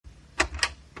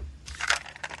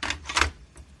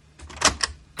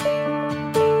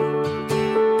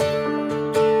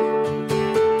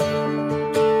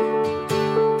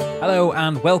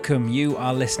and welcome. You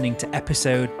are listening to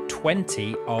episode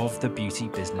 20 of the Beauty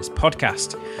Business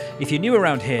Podcast. If you're new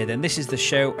around here, then this is the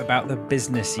show about the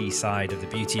businessy side of the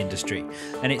beauty industry,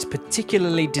 and it's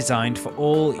particularly designed for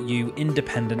all you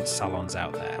independent salons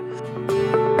out there.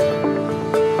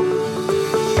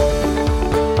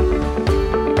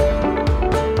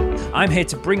 I'm here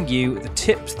to bring you the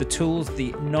tips, the tools,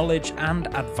 the knowledge and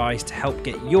advice to help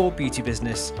get your beauty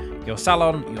business, your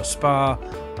salon, your spa,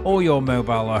 or your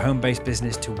mobile or home-based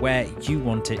business to where you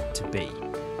want it to be.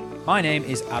 My name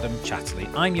is Adam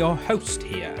Chatterley. I'm your host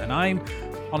here, and I'm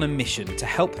on a mission to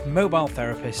help mobile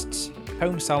therapists,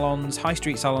 home salons, high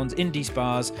street salons, indie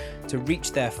spas to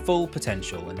reach their full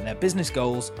potential and their business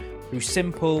goals through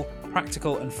simple,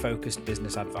 practical and focused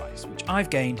business advice, which I've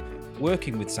gained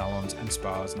working with salons and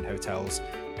spas and hotels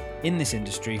in this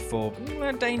industry for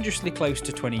dangerously close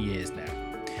to 20 years now.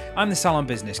 I'm the salon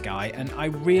business guy, and I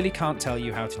really can't tell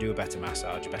you how to do a better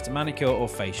massage, a better manicure or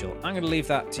facial. I'm going to leave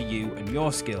that to you and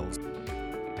your skills.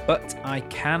 But I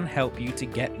can help you to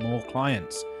get more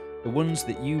clients, the ones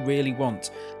that you really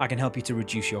want. I can help you to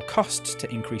reduce your costs, to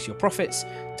increase your profits,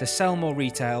 to sell more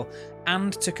retail,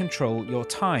 and to control your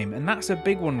time. And that's a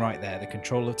big one right there, the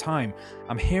control of time.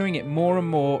 I'm hearing it more and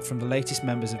more from the latest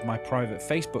members of my private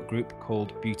Facebook group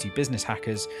called Beauty Business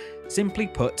Hackers. Simply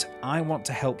put, I want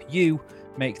to help you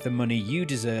make the money you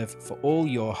deserve for all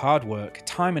your hard work,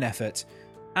 time and effort,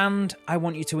 and I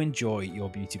want you to enjoy your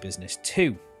beauty business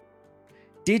too.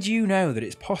 Did you know that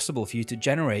it's possible for you to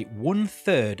generate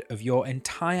 1/3 of your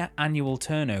entire annual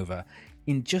turnover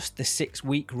in just the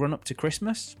 6-week run up to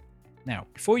Christmas? Now,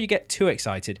 before you get too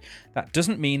excited, that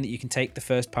doesn't mean that you can take the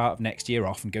first part of next year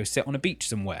off and go sit on a beach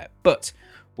somewhere. But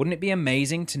wouldn't it be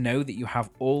amazing to know that you have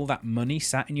all that money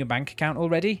sat in your bank account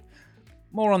already?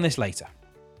 More on this later.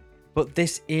 But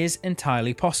this is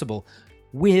entirely possible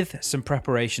with some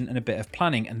preparation and a bit of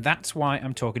planning, and that's why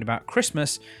I'm talking about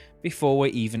Christmas before we're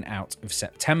even out of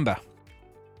September.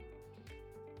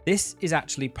 This is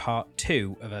actually part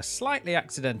 2 of a slightly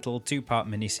accidental 2-part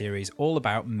mini-series all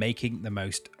about making the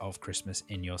most of Christmas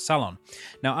in your salon.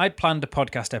 Now, I'd planned a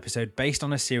podcast episode based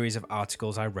on a series of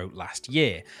articles I wrote last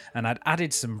year, and I'd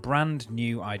added some brand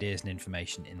new ideas and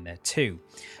information in there too.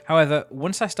 However,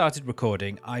 once I started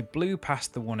recording, I blew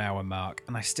past the 1-hour mark,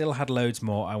 and I still had loads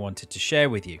more I wanted to share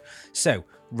with you. So,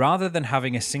 rather than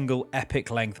having a single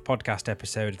epic-length podcast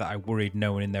episode that I worried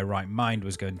no one in their right mind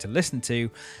was going to listen to,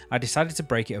 I decided to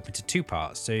break it up into 2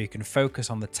 parts so you can focus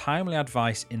on the timely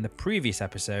advice in the previous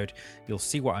episode. You'll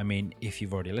see what I mean if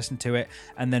you've already listened to it,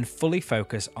 and then fully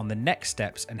focus on the next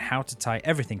steps and how to tie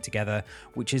everything together,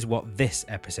 which is what this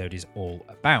episode is all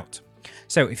about.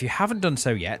 So if you haven't done so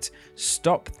yet,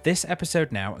 stop this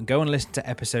episode now and go and listen to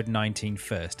episode 19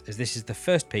 first, as this is the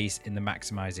first piece in the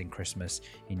Maximising Christmas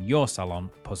in Your Salon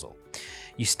puzzle.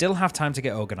 You still have time to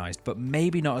get organised, but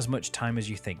maybe not as much time as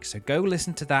you think, so go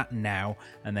listen to that now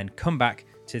and then come back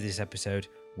to this episode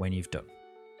when you've done.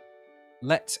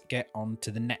 Let's get on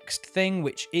to the next thing,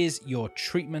 which is your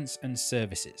treatments and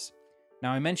services.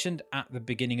 Now, I mentioned at the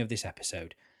beginning of this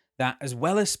episode that as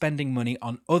well as spending money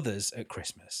on others at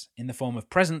Christmas in the form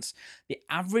of presents, the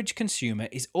average consumer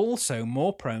is also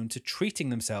more prone to treating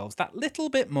themselves that little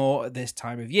bit more at this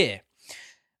time of year.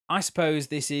 I suppose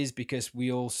this is because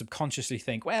we all subconsciously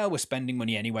think, well, we're spending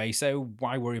money anyway, so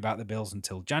why worry about the bills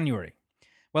until January?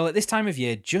 Well, at this time of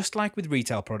year, just like with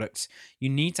retail products, you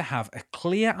need to have a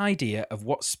clear idea of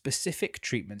what specific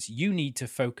treatments you need to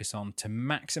focus on to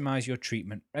maximize your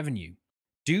treatment revenue.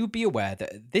 Do be aware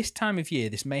that at this time of year,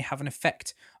 this may have an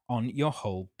effect on your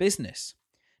whole business.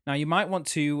 Now, you might want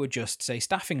to adjust, say,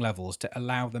 staffing levels to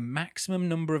allow the maximum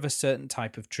number of a certain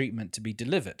type of treatment to be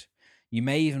delivered. You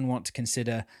may even want to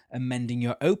consider amending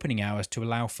your opening hours to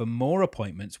allow for more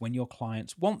appointments when your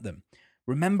clients want them.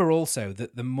 Remember also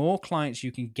that the more clients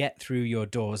you can get through your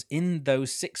doors in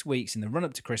those 6 weeks in the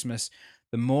run-up to Christmas,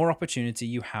 the more opportunity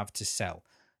you have to sell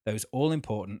those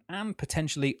all-important and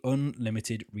potentially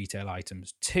unlimited retail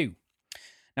items too.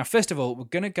 Now, first of all, we're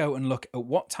going to go and look at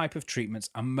what type of treatments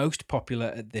are most popular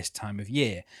at this time of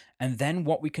year, and then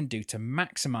what we can do to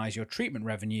maximize your treatment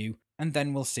revenue, and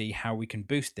then we'll see how we can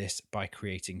boost this by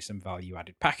creating some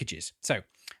value-added packages. So,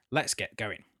 let's get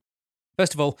going.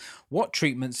 First of all, what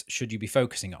treatments should you be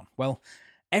focusing on? Well,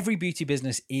 every beauty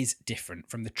business is different,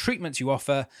 from the treatments you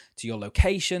offer, to your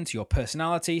location, to your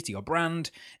personality, to your brand.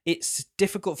 It's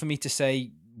difficult for me to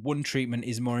say one treatment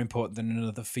is more important than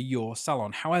another for your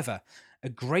salon. However, a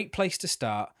great place to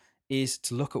start is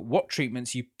to look at what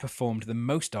treatments you performed the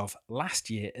most of last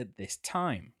year at this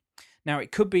time. Now,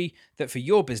 it could be that for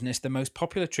your business, the most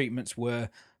popular treatments were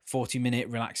 40-minute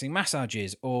relaxing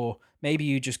massages, or maybe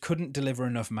you just couldn't deliver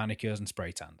enough manicures and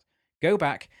spray tans. Go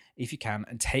back if you can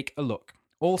and take a look.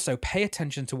 Also, pay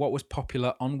attention to what was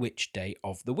popular on which day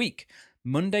of the week.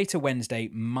 Monday to Wednesday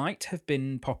might have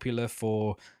been popular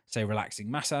for, say, relaxing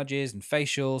massages and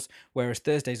facials, whereas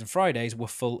Thursdays and Fridays were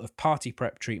full of party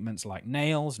prep treatments like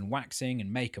nails and waxing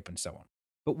and makeup and so on.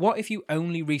 But what if you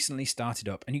only recently started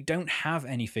up and you don't have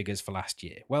any figures for last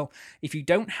year? Well, if you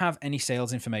don't have any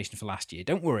sales information for last year,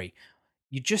 don't worry.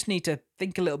 You just need to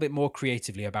think a little bit more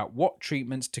creatively about what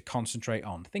treatments to concentrate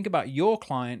on. Think about your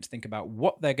clients, think about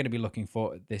what they're going to be looking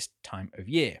for at this time of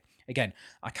year. Again,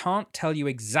 I can't tell you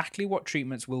exactly what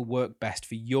treatments will work best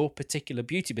for your particular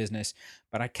beauty business,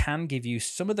 but I can give you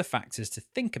some of the factors to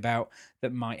think about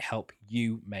that might help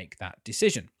you make that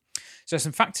decision. So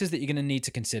some factors that you're going to need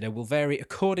to consider will vary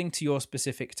according to your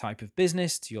specific type of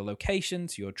business, to your location,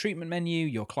 to your treatment menu,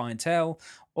 your clientele,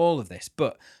 all of this.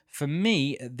 But for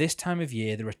me, at this time of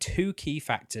year, there are two key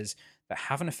factors that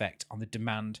have an effect on the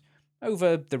demand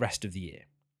over the rest of the year.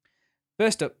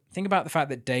 First up, think about the fact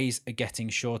that days are getting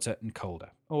shorter and colder,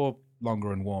 or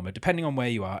longer and warmer, depending on where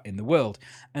you are in the world,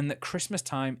 and that Christmas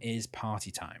time is party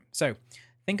time. So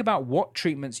think about what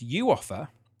treatments you offer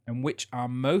and which are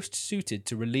most suited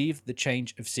to relieve the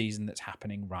change of season that's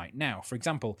happening right now. For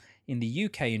example, in the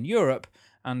UK and Europe,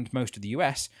 and most of the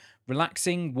US,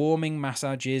 relaxing, warming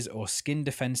massages or skin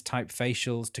defense type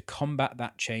facials to combat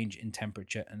that change in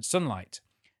temperature and sunlight.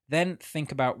 Then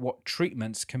think about what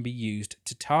treatments can be used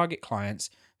to target clients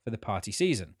for the party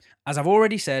season. As I've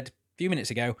already said a few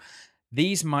minutes ago,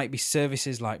 these might be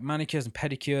services like manicures and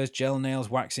pedicures, gel nails,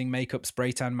 waxing, makeup,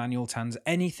 spray tan, manual tans,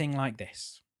 anything like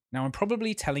this. Now, I'm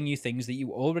probably telling you things that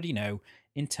you already know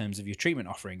in terms of your treatment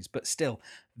offerings, but still,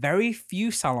 very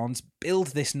few salons build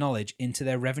this knowledge into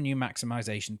their revenue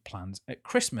maximization plans at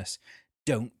Christmas.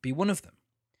 Don't be one of them.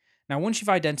 Now, once you've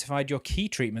identified your key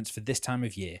treatments for this time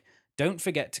of year, don't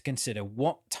forget to consider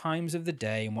what times of the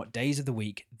day and what days of the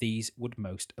week these would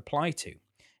most apply to.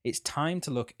 It's time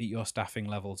to look at your staffing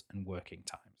levels and working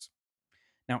times.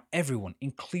 Now, everyone,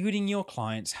 including your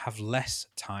clients, have less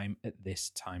time at this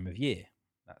time of year.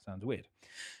 That sounds weird.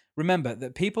 Remember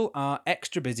that people are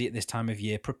extra busy at this time of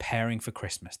year preparing for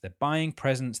Christmas. They're buying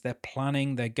presents, they're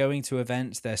planning, they're going to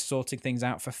events, they're sorting things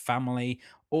out for family,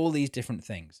 all these different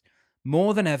things.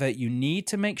 More than ever, you need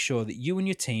to make sure that you and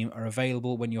your team are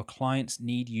available when your clients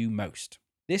need you most.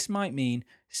 This might mean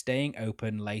staying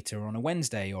open later on a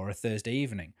Wednesday or a Thursday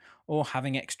evening, or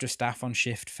having extra staff on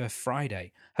shift for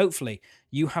Friday. Hopefully,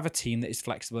 you have a team that is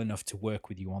flexible enough to work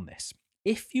with you on this.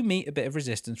 If you meet a bit of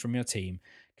resistance from your team,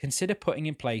 consider putting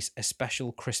in place a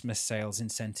special Christmas sales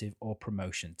incentive or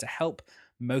promotion to help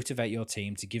motivate your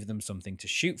team to give them something to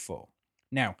shoot for.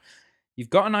 Now,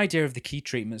 you've got an idea of the key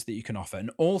treatments that you can offer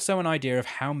and also an idea of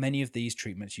how many of these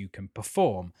treatments you can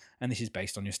perform, and this is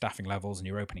based on your staffing levels and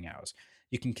your opening hours.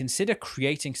 You can consider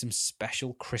creating some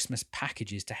special Christmas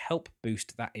packages to help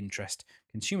boost that interest,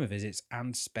 consumer visits,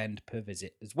 and spend per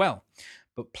visit as well.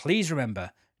 But please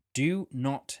remember, do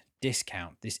not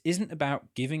discount. This isn't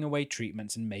about giving away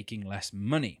treatments and making less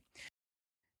money.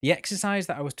 The exercise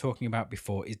that I was talking about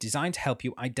before is designed to help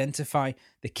you identify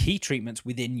the key treatments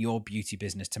within your beauty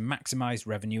business to maximize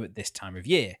revenue at this time of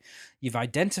year. You've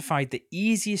identified the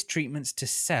easiest treatments to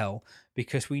sell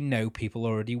because we know people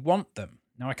already want them.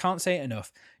 Now, I can't say it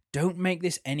enough. Don't make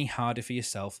this any harder for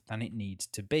yourself than it needs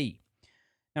to be.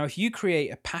 Now, if you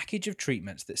create a package of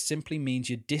treatments that simply means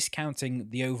you're discounting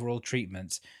the overall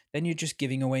treatments, then you're just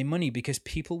giving away money because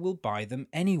people will buy them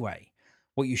anyway.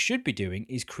 What you should be doing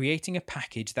is creating a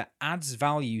package that adds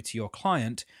value to your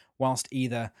client whilst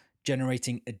either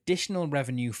generating additional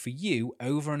revenue for you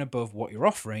over and above what you're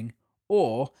offering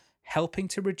or helping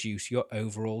to reduce your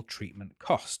overall treatment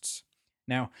costs.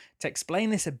 Now, to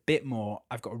explain this a bit more,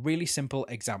 I've got a really simple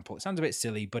example. It sounds a bit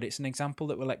silly, but it's an example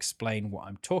that will explain what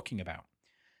I'm talking about.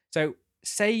 So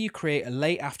say you create a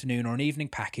late afternoon or an evening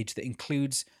package that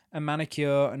includes a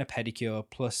manicure and a pedicure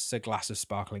plus a glass of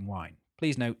sparkling wine.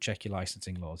 Please note, check your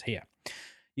licensing laws here.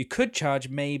 You could charge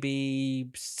maybe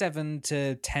 £7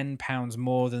 to £10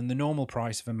 more than the normal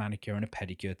price of a manicure and a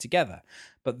pedicure together,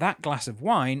 but that glass of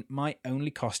wine might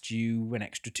only cost you an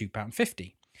extra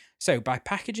 £2.50. So by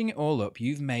packaging it all up,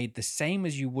 you've made the same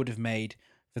as you would have made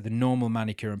for the normal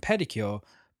manicure and pedicure,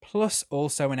 plus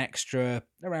also an extra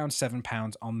around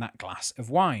 £7 on that glass of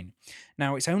wine.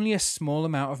 Now, it's only a small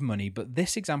amount of money, but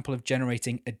this example of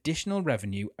generating additional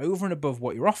revenue over and above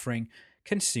what you're offering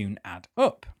can soon add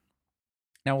up.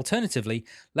 Now, alternatively,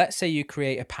 let's say you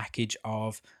create a package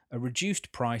of a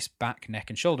reduced price back, neck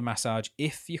and shoulder massage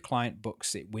if your client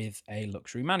books it with a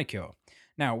luxury manicure.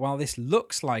 Now, while this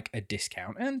looks like a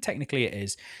discount, and technically it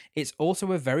is, it's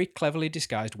also a very cleverly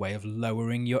disguised way of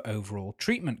lowering your overall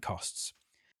treatment costs.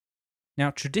 Now,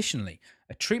 traditionally,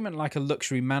 a treatment like a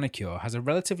luxury manicure has a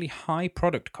relatively high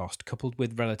product cost coupled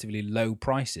with relatively low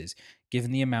prices,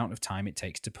 given the amount of time it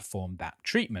takes to perform that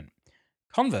treatment.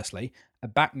 Conversely, a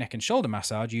back, neck, and shoulder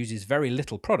massage uses very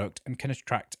little product and can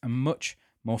attract a much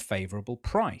more favourable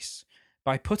price.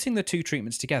 By putting the two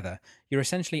treatments together, you're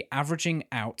essentially averaging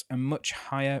out a much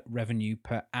higher revenue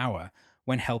per hour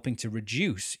when helping to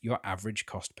reduce your average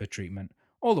cost per treatment.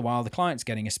 All the while, the client's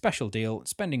getting a special deal,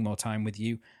 spending more time with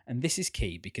you, and this is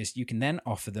key because you can then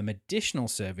offer them additional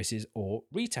services or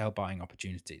retail buying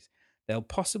opportunities. They'll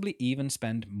possibly even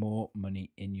spend more money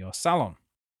in your salon.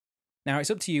 Now, it's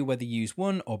up to you whether you use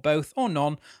one or both or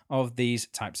none of these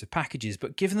types of packages,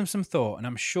 but give them some thought, and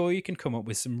I'm sure you can come up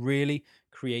with some really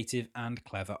creative and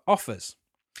clever offers.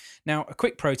 Now, a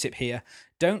quick pro tip here,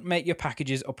 don't make your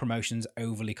packages or promotions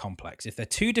overly complex. If they're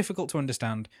too difficult to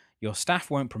understand, your staff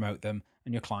won't promote them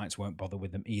and your clients won't bother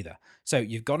with them either. So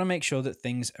you've got to make sure that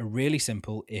things are really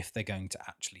simple if they're going to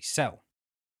actually sell.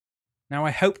 Now,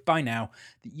 I hope by now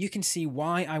that you can see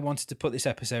why I wanted to put this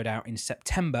episode out in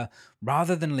September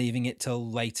rather than leaving it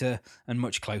till later and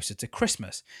much closer to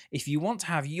Christmas. If you want to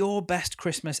have your best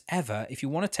Christmas ever, if you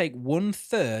want to take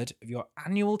 1/3 of your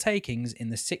annual takings in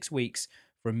the 6 weeks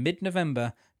from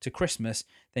mid-November to Christmas,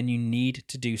 then you need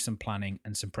to do some planning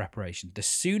and some preparation. The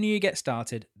sooner you get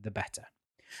started, the better.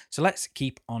 So let's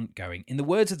keep on going. In the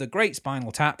words of the great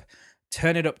Spinal Tap,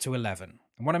 turn it up to 11.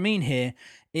 And what I mean here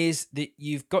is that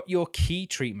you've got your key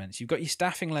treatments, you've got your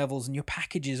staffing levels and your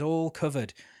packages all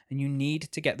covered, and you need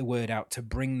to get the word out to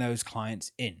bring those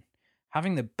clients in.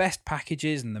 Having the best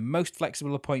packages and the most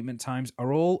flexible appointment times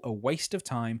are all a waste of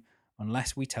time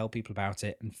unless we tell people about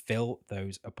it and fill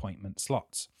those appointment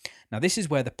slots. Now, this is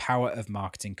where the power of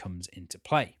marketing comes into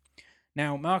play.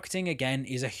 Now, marketing, again,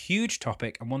 is a huge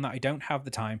topic and one that I don't have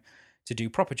the time to do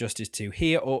proper justice to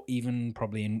here or even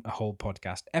probably in a whole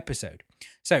podcast episode.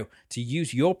 So, to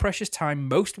use your precious time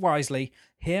most wisely,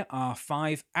 here are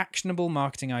 5 actionable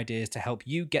marketing ideas to help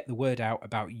you get the word out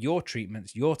about your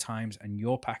treatments, your times, and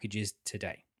your packages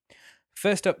today.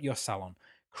 First up, your salon.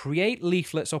 Create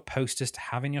leaflets or posters to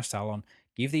have in your salon.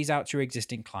 Give these out to your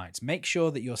existing clients. Make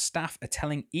sure that your staff are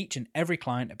telling each and every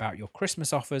client about your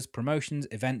Christmas offers, promotions,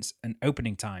 events, and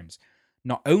opening times.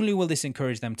 Not only will this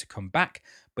encourage them to come back,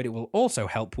 but it will also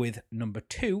help with number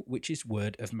 2, which is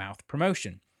word of mouth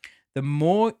promotion. The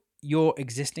more your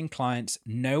existing clients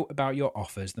know about your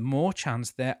offers, the more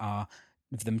chance there are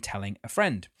of them telling a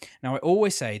friend. Now, I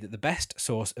always say that the best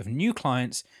source of new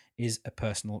clients is a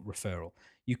personal referral.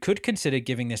 You could consider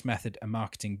giving this method a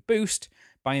marketing boost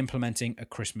by implementing a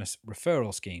Christmas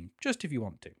referral scheme, just if you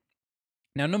want to.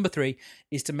 Now, number 3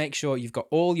 is to make sure you've got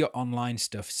all your online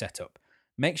stuff set up.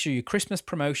 Make sure your Christmas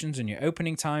promotions and your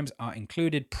opening times are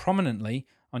included prominently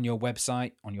on your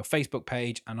website, on your Facebook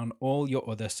page, and on all your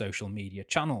other social media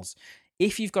channels.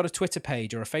 If you've got a Twitter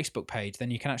page or a Facebook page, then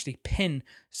you can actually pin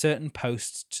certain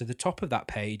posts to the top of that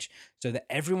page so that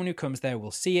everyone who comes there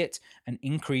will see it and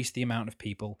increase the amount of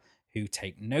people who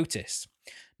take notice.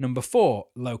 Number 4,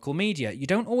 local media. You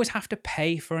don't always have to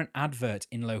pay for an advert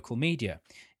in local media.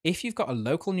 If you've got a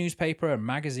local newspaper, a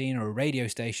magazine, or a radio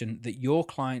station that your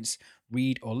clients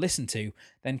read or listen to,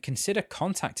 then consider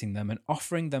contacting them and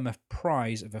offering them a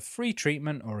prize of a free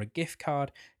treatment or a gift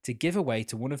card to give away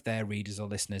to one of their readers or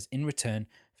listeners in return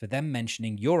for them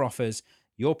mentioning your offers,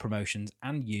 your promotions,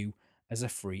 and you as a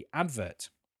free advert.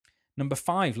 Number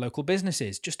 5, local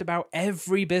businesses. Just about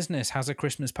every business has a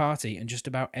Christmas party, and just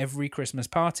about every Christmas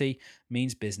party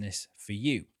means business for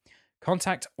you.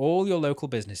 Contact all your local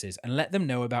businesses and let them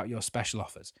know about your special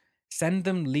offers. Send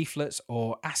them leaflets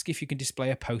or ask if you can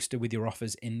display a poster with your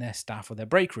offers in their staff or their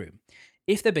break room.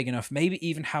 If they're big enough, maybe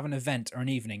even have an event or an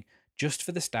evening just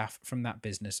for the staff from that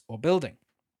business or building.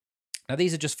 Now,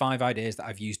 these are just 5 ideas that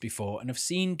I've used before and have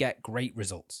seen get great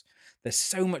results. There's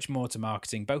so much more to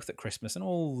marketing, both at Christmas and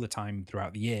all the time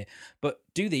throughout the year. But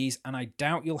do these, and I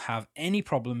doubt you'll have any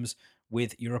problems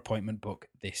with your appointment book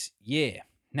this year.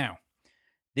 Now,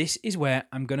 this is where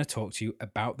I'm going to talk to you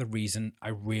about the reason I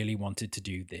really wanted to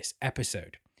do this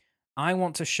episode. I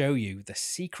want to show you the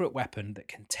secret weapon that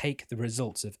can take the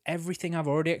results of everything I've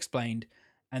already explained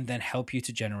and then help you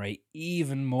to generate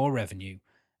even more revenue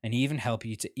and even help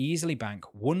you to easily bank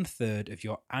 1/3 of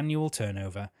your annual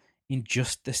turnover in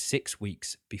just the 6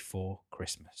 weeks before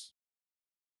Christmas.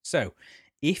 So,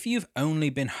 if you've only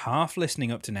been half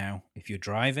listening up to now, if you're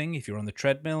driving, if you're on the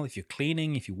treadmill, if you're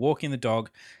cleaning, if you're walking the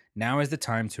dog, now is the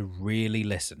time to really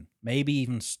listen. Maybe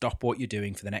even stop what you're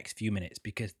doing for the next few minutes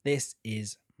because this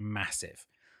is massive.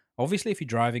 Obviously, if you're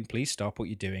driving, please stop what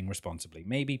you're doing responsibly.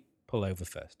 Maybe pull over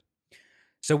first.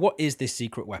 So what is this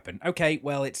secret weapon? Okay,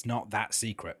 well, it's not that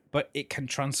secret, but it can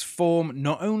transform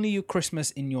not only your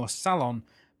Christmas in your salon,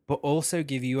 but also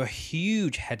give you a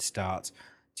huge head start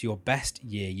to your best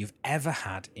year you've ever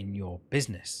had in your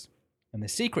business. And the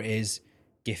secret is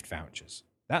gift vouchers.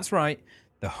 That's right,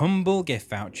 the humble gift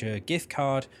voucher, gift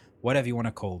card, whatever you want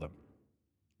to call them.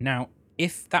 Now,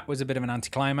 if that was a bit of an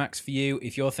anticlimax for you,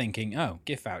 if you're thinking, oh,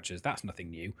 gift vouchers, that's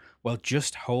nothing new, well,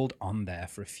 just hold on there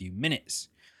for a few minutes.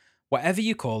 Whatever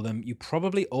you call them, you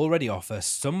probably already offer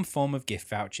some form of gift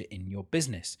voucher in your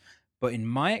business. But in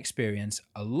my experience,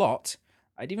 a lot,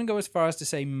 I'd even go as far as to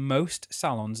say most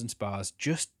salons and spas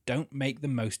just don't make the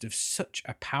most of such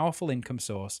a powerful income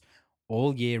source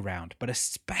all year round, but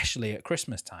especially at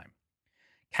Christmas time.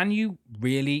 Can you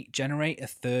really generate a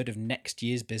third of next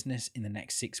year's business in the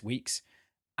next 6 weeks?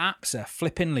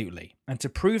 Abso-flippin-lutely. And to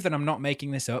prove that I'm not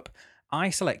making this up, I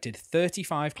selected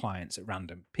 35 clients at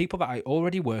random, people that I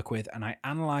already work with, and I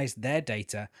analysed their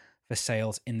data for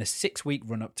sales in the 6-week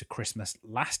run up to Christmas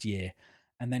last year,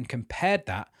 and then compared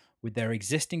that with their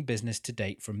existing business to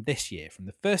date from this year, from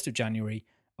the 1st of January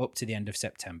up to the end of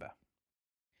September.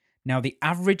 Now, the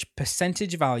average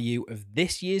percentage value of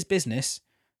this year's business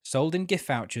sold in gift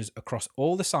vouchers across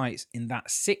all the sites in that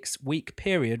 6-week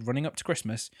period running up to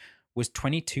Christmas was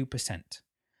 22%.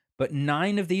 But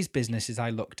 9 of these businesses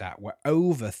I looked at were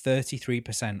over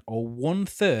 33%, or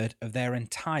 1/3 of their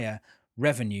entire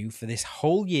revenue for this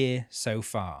whole year so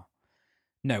far.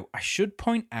 No, I should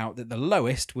point out that the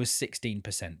lowest was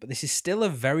 16%, but this is still a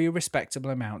very respectable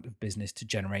amount of business to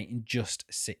generate in just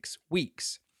 6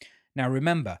 weeks. Now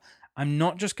remember, I'm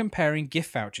not just comparing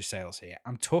gift voucher sales here,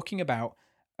 I'm talking about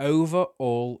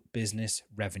overall business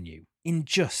revenue in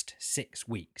just 6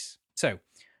 weeks. So,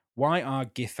 why are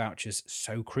gift vouchers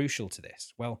so crucial to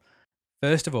this? Well,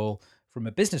 first of all, from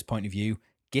a business point of view,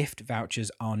 gift vouchers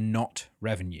are not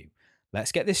revenue.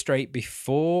 Let's get this straight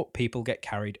before people get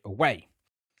carried away.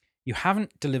 You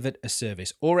haven't delivered a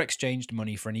service or exchanged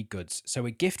money for any goods, so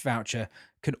a gift voucher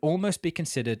could almost be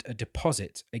considered a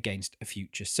deposit against a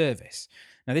future service.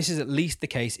 Now, this is at least the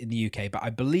case in the UK, but I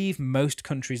believe most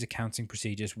countries' accounting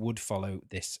procedures would follow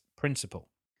this principle.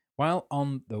 While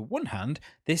on the one hand,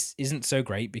 this isn't so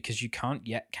great because you can't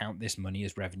yet count this money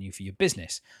as revenue for your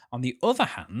business. On the other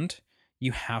hand,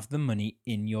 you have the money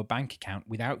in your bank account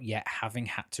without yet having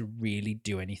had to really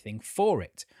do anything for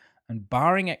it. And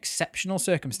barring exceptional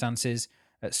circumstances,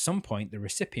 at some point the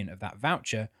recipient of that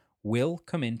voucher will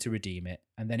come in to redeem it,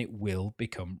 and then it will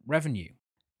become revenue.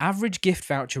 Average gift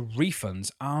voucher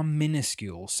refunds are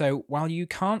minuscule, so while you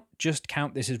can't just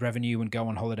count this as revenue and go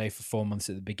on holiday for 4 months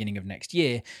at the beginning of next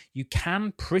year, you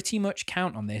can pretty much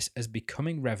count on this as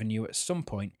becoming revenue at some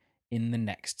point in the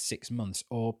next 6 months,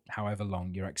 or however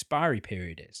long your expiry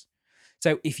period is.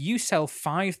 So if you sell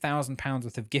 £5,000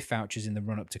 worth of gift vouchers in the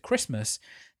run up to Christmas,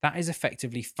 that is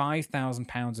effectively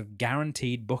 £5,000 of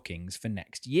guaranteed bookings for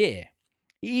next year.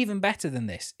 Even better than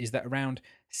this is that around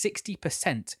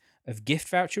 60% of gift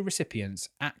voucher recipients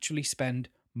actually spend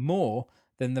more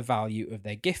than the value of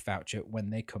their gift voucher when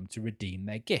they come to redeem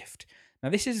their gift. Now,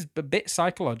 this is a bit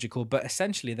psychological, but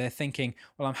essentially they're thinking,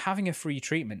 well, I'm having a free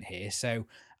treatment here, so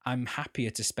I'm happier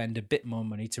to spend a bit more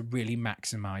money to really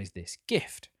maximize this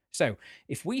gift. So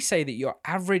if we say that your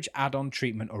average add-on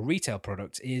treatment or retail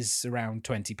product is around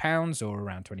 £20 or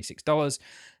around $26,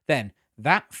 then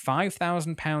that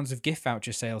 £5,000 of gift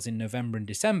voucher sales in November and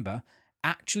December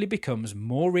actually becomes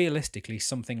more realistically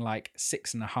something like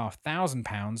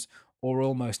 £6,500 or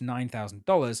almost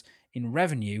 $9,000 in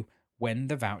revenue when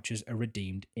the vouchers are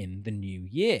redeemed in the new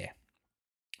year.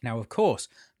 Now, of course,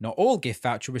 not all gift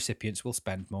voucher recipients will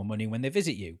spend more money when they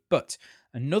visit you, but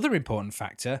another important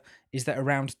factor is that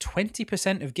around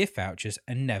 20% of gift vouchers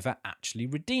are never actually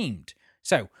redeemed.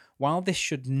 So, while this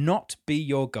should not be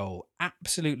your goal,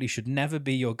 absolutely should never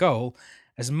be your goal,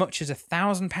 as much as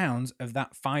 £1,000 of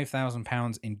that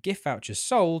 £5,000 in gift vouchers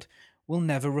sold will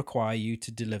never require you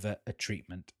to deliver a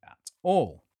treatment at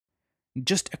all.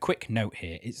 Just a quick note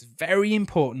here, it's very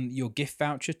important that your gift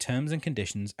voucher terms and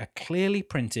conditions are clearly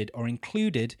printed or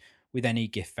included with any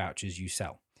gift vouchers you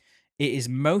sell. It is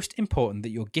most important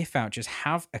that your gift vouchers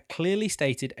have a clearly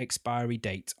stated expiry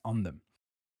date on them.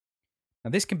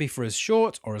 Now, this can be for as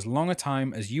short or as long a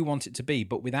time as you want it to be,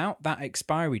 but without that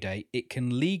expiry date, it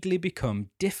can legally become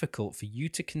difficult for you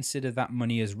to consider that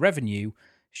money as revenue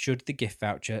should the gift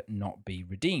voucher not be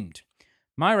redeemed.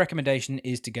 My recommendation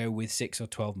is to go with 6 or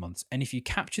 12 months, and if you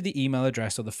capture the email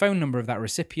address or the phone number of that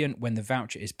recipient when the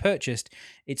voucher is purchased,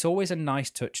 it's always a nice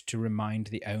touch to remind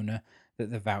the owner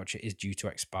that the voucher is due to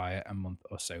expire a month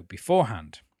or so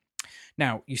beforehand.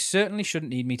 Now, you certainly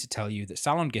shouldn't need me to tell you that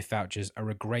Salon gift vouchers are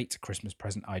a great Christmas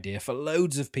present idea for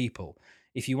loads of people.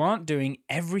 If you aren't doing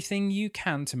everything you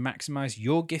can to maximize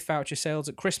your gift voucher sales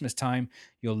at Christmas time,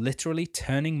 you're literally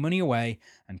turning money away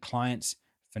and clients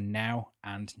for now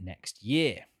and next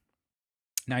year.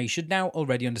 Now, you should now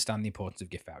already understand the importance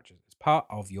of gift vouchers as part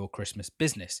of your Christmas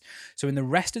business. So in the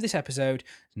rest of this episode,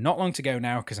 not long to go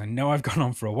now because I know I've gone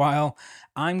on for a while,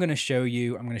 I'm going to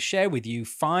share with you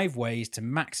 5 ways to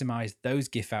maximize those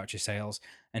gift voucher sales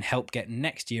and help get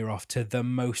next year off to the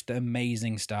most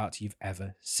amazing start you've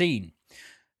ever seen.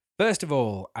 First of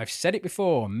all, I've said it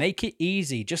before, make it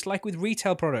easy. Just like with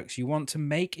retail products, you want to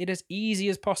make it as easy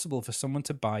as possible for someone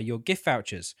to buy your gift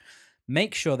vouchers.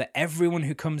 Make sure that everyone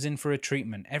who comes in for a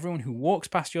treatment, everyone who walks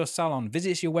past your salon,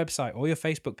 visits your website or your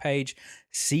Facebook page,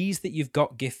 sees that you've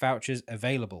got gift vouchers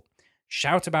available.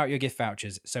 Shout about your gift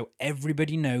vouchers so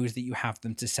everybody knows that you have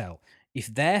them to sell.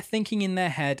 If they're thinking in their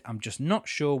head, I'm just not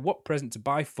sure what present to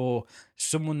buy for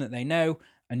someone that they know,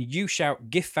 and you shout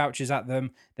gift vouchers at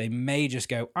them, they may just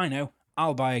go, I know,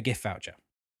 I'll buy a gift voucher.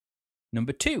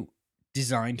 Number 2,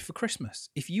 designed for Christmas.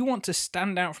 If you want to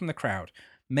stand out from the crowd,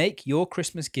 make your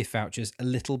Christmas gift vouchers a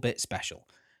little bit special.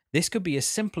 This could be as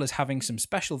simple as having some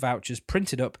special vouchers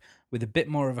printed up with a bit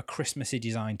more of a Christmassy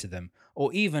design to them,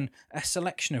 or even a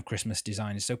selection of Christmas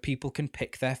designs so people can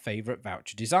pick their favourite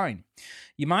voucher design.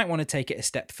 You might want to take it a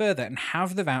step further and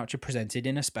have the voucher presented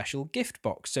in a special gift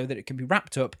box so that it can be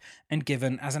wrapped up and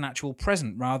given as an actual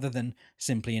present rather than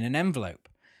simply in an envelope.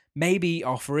 Maybe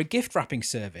offer a gift wrapping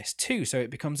service too so it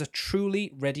becomes a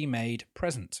truly ready-made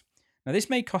present. Now,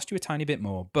 this may cost you a tiny bit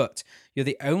more, but you're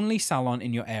the only salon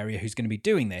in your area who's going to be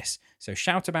doing this, so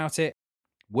shout about it,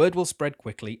 word will spread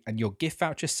quickly, and your gift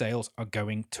voucher sales are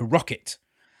going to rocket.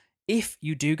 If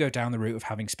you do go down the route of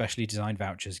having specially designed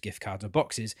vouchers, gift cards, or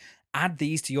boxes, add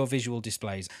these to your visual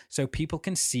displays so people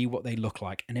can see what they look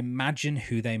like and imagine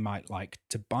who they might like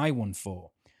to buy one for.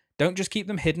 Don't just keep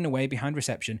them hidden away behind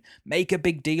reception, make a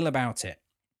big deal about it.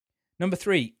 Number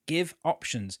 3, give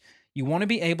options. You want to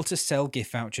be able to sell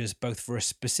gift vouchers both for a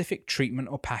specific treatment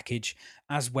or package,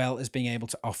 as well as being able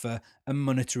to offer a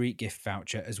monetary gift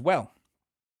voucher as well.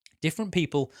 Different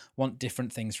people want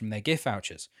different things from their gift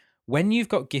vouchers. When you've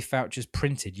got gift vouchers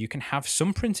printed, you can have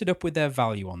some printed up with their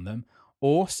value on them,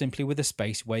 or simply with a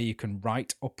space where you can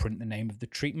write or print the name of the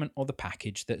treatment or the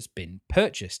package that's been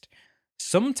purchased.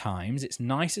 Sometimes it's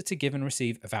nicer to give and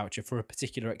receive a voucher for a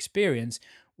particular experience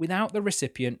without the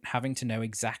recipient having to know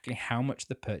exactly how much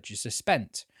the purchaser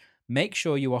spent. Make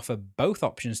sure you offer both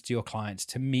options to your clients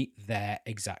to meet their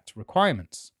exact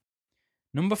requirements.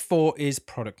 Number 4 is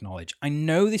product knowledge. I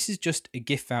know this is just a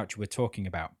gift voucher we're talking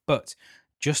about, but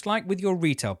just like with your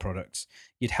retail products,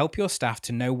 you'd help your staff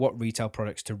to know what retail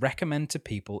products to recommend to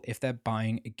people if they're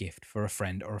buying a gift for a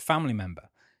friend or a family member.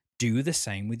 Do the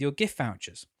same with your gift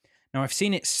vouchers. Now, I've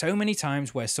seen it so many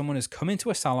times where someone has come into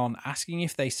a salon asking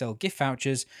if they sell gift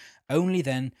vouchers, only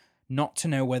then not to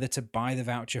know whether to buy the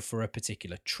voucher for a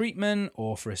particular treatment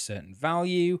or for a certain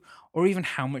value, or even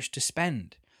how much to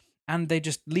spend. And they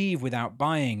just leave without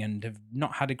buying and have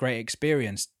not had a great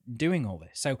experience doing all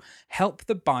this. So help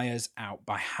the buyers out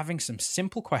by having some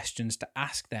simple questions to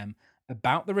ask them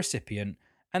about the recipient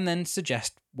and then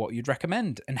suggest what you'd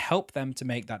recommend and help them to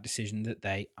make that decision that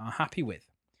they are happy with.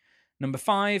 Number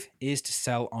 5 is to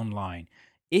sell online.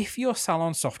 If your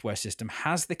Salon software system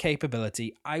has the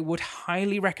capability, I would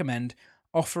highly recommend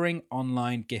offering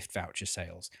online gift voucher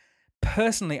sales.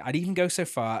 Personally, I'd even go so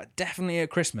far, definitely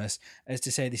at Christmas, as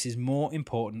to say this is more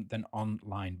important than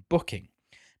online booking.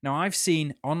 Now, I've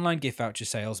seen online gift voucher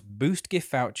sales boost gift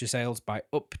voucher sales by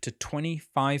up to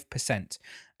 25%,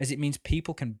 as it means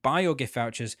people can buy your gift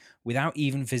vouchers without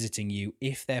even visiting you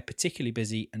if they're particularly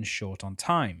busy and short on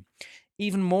time.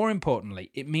 Even more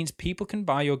importantly, it means people can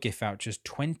buy your gift vouchers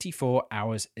 24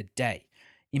 hours a day.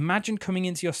 Imagine coming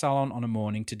into your salon on a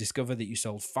morning to discover that you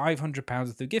sold £500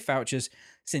 worth of gift vouchers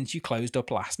since you closed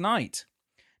up last night.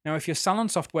 Now, if your Salon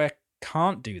software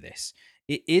can't do this,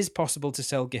 it is possible to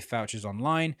sell gift vouchers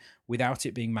online without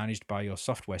it being managed by your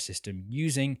software system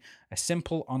using a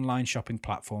simple online shopping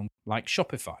platform like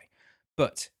Shopify.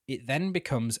 But it then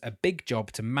becomes a big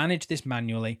job to manage this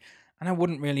manually, and I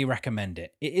wouldn't really recommend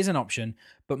it. It is an option,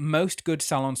 but most good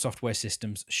Salon software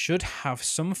systems should have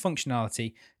some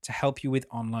functionality to help you with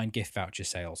online gift voucher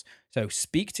sales. So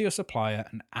speak to your supplier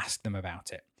and ask them about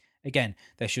it. Again,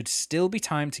 there should still be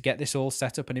time to get this all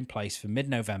set up and in place for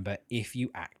mid-November if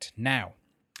you act now.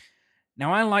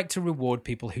 Now, I like to reward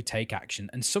people who take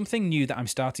action, and something new that I'm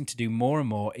starting to do more and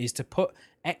more is to put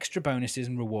extra bonuses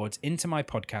and rewards into my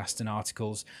podcasts and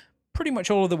articles pretty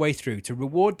much all of the way through to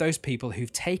reward those people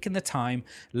who've taken the time,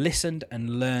 listened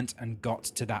and learnt and got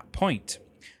to that point.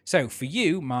 So for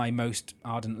you, my most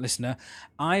ardent listener,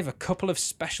 I've a couple of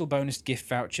special bonus gift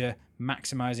voucher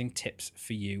maximizing tips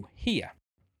for you here.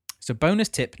 So bonus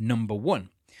tip number 1.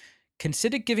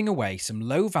 Consider giving away some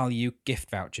low-value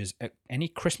gift vouchers at any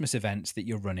Christmas events that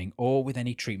you're running or with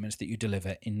any treatments that you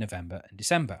deliver in November and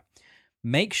December.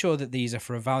 Make sure that these are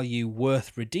for a value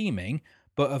worth redeeming,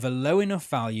 but of a low enough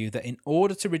value that in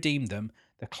order to redeem them,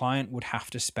 the client would have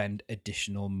to spend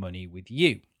additional money with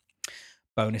you.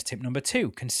 Bonus tip number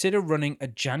 2, consider running a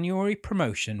January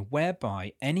promotion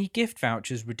whereby any gift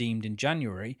vouchers redeemed in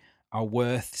January are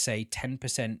worth, say,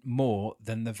 10% more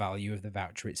than the value of the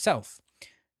voucher itself.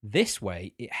 This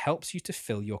way, it helps you to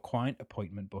fill your client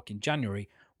appointment book in January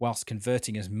whilst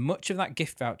converting as much of that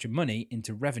gift voucher money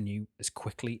into revenue as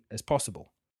quickly as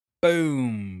possible.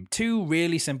 Boom! 2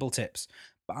 really simple tips,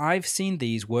 but I've seen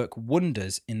these work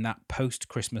wonders in that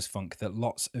post-Christmas funk that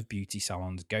lots of beauty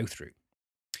salons go through.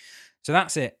 So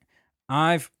that's it.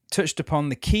 I've touched upon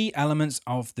the key elements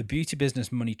of the beauty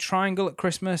business money triangle at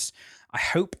Christmas. I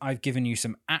hope I've given you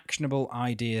some actionable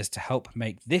ideas to help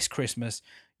make this Christmas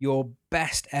your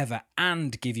best ever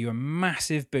and give you a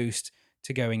massive boost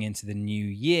to going into the new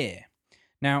year.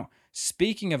 Now,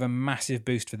 speaking of a massive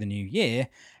boost for the new year,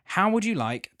 how would you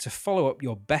like to follow up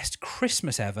your best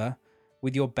Christmas ever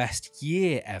with your best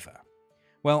year ever?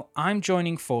 Well, I'm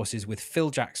joining forces with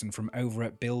Phil Jackson from over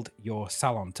at Build Your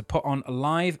Salon to put on a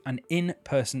live and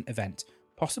in-person event,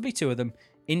 possibly 2 of them,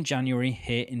 in January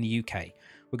here in the UK.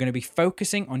 We're going to be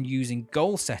focusing on using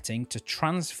goal setting to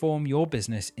transform your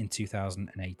business in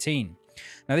 2018.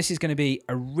 Now, this is going to be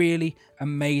a really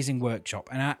amazing workshop,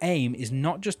 and our aim is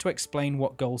not just to explain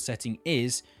what goal setting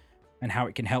is and how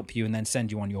it can help you and then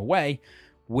send you on your way.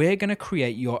 We're going to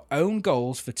create your own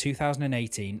goals for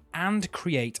 2018 and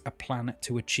create a plan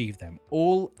to achieve them,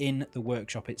 all in the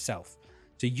workshop itself.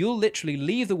 So you'll literally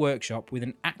leave the workshop with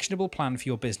an actionable plan for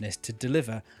your business to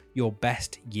deliver your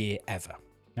best year ever.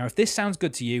 Now, if this sounds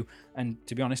good to you, and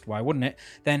to be honest, why wouldn't it,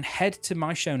 then head to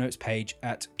my show notes page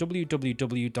at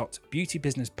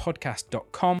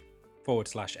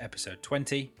www.beautybusinesspodcast.com/episode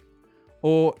 20,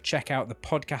 or check out the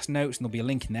podcast notes, and there'll be a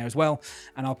link in there as well,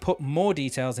 and I'll put more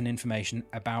details and information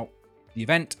about the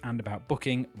event and about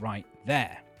booking right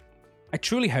there. I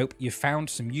truly hope you found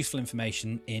some useful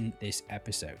information in this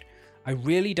episode. I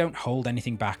really don't hold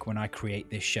anything back when I create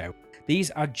this show.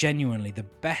 These are genuinely the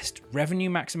best revenue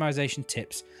maximization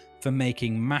tips for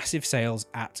making massive sales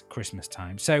at Christmas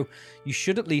time. So you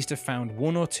should at least have found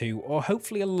 1 or 2, or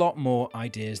hopefully a lot more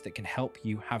ideas that can help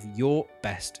you have your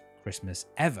best Christmas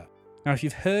ever. Now, if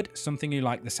you've heard something you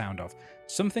like the sound of,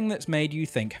 something that's made you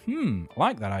think, I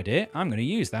like that idea, I'm going to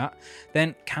use that,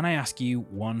 then can I ask you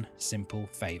one simple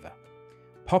favor?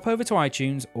 Pop over to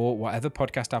iTunes or whatever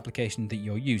podcast application that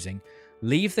you're using,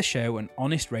 leave the show an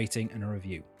honest rating and a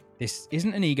review. This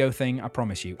isn't an ego thing, I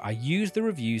promise you. I use the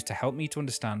reviews to help me to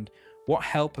understand what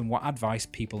help and what advice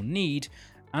people need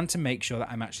and to make sure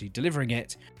that I'm actually delivering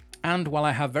it. And while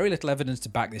I have very little evidence to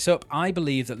back this up, I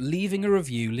believe that leaving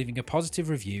a positive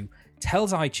review,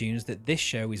 tells iTunes that this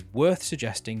show is worth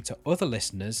suggesting to other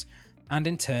listeners, and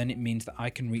in turn it means that I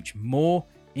can reach more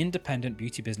independent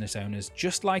beauty business owners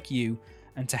just like you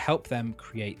and to help them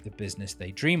create the business they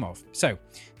dream of. So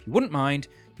if you wouldn't mind,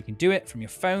 you can do it from your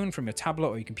phone, from your tablet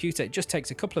or your computer. It just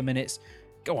takes a couple of minutes.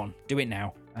 Go on, do it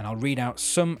now, and I'll read out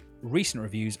some recent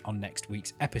reviews on next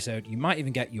week's episode. You might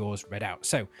even get yours read out.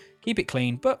 So keep it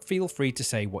clean, but feel free to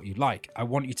say what you like. I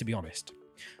want you to be honest.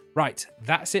 Right,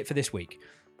 that's it for this week.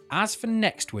 As for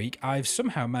next week, I've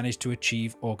somehow managed to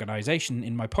achieve organisation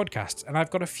in my podcasts, and I've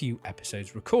got a few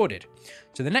episodes recorded.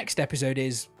 So the next episode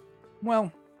is,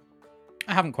 well,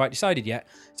 I haven't quite decided yet.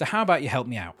 So how about you help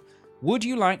me out? Would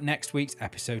you like next week's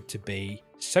episode to be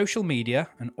social media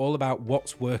and all about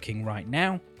what's working right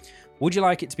now? Would you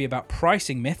like it to be about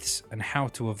pricing myths and how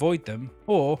to avoid them?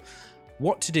 Or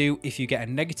what to do if you get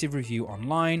a negative review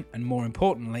online, and more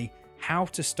importantly, how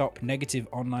to stop negative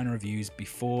online reviews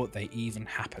before they even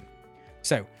happen?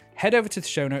 So head over to the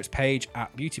show notes page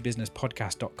at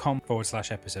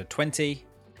beautybusinesspodcast.com/episode 20.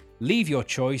 Leave your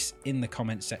choice in the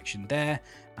comments section there,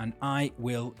 and I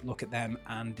will look at them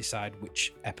and decide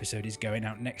which episode is going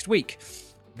out next week.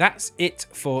 That's it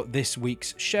for this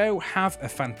week's show. Have a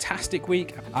fantastic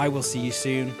week. I will see you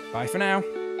soon. Bye for now.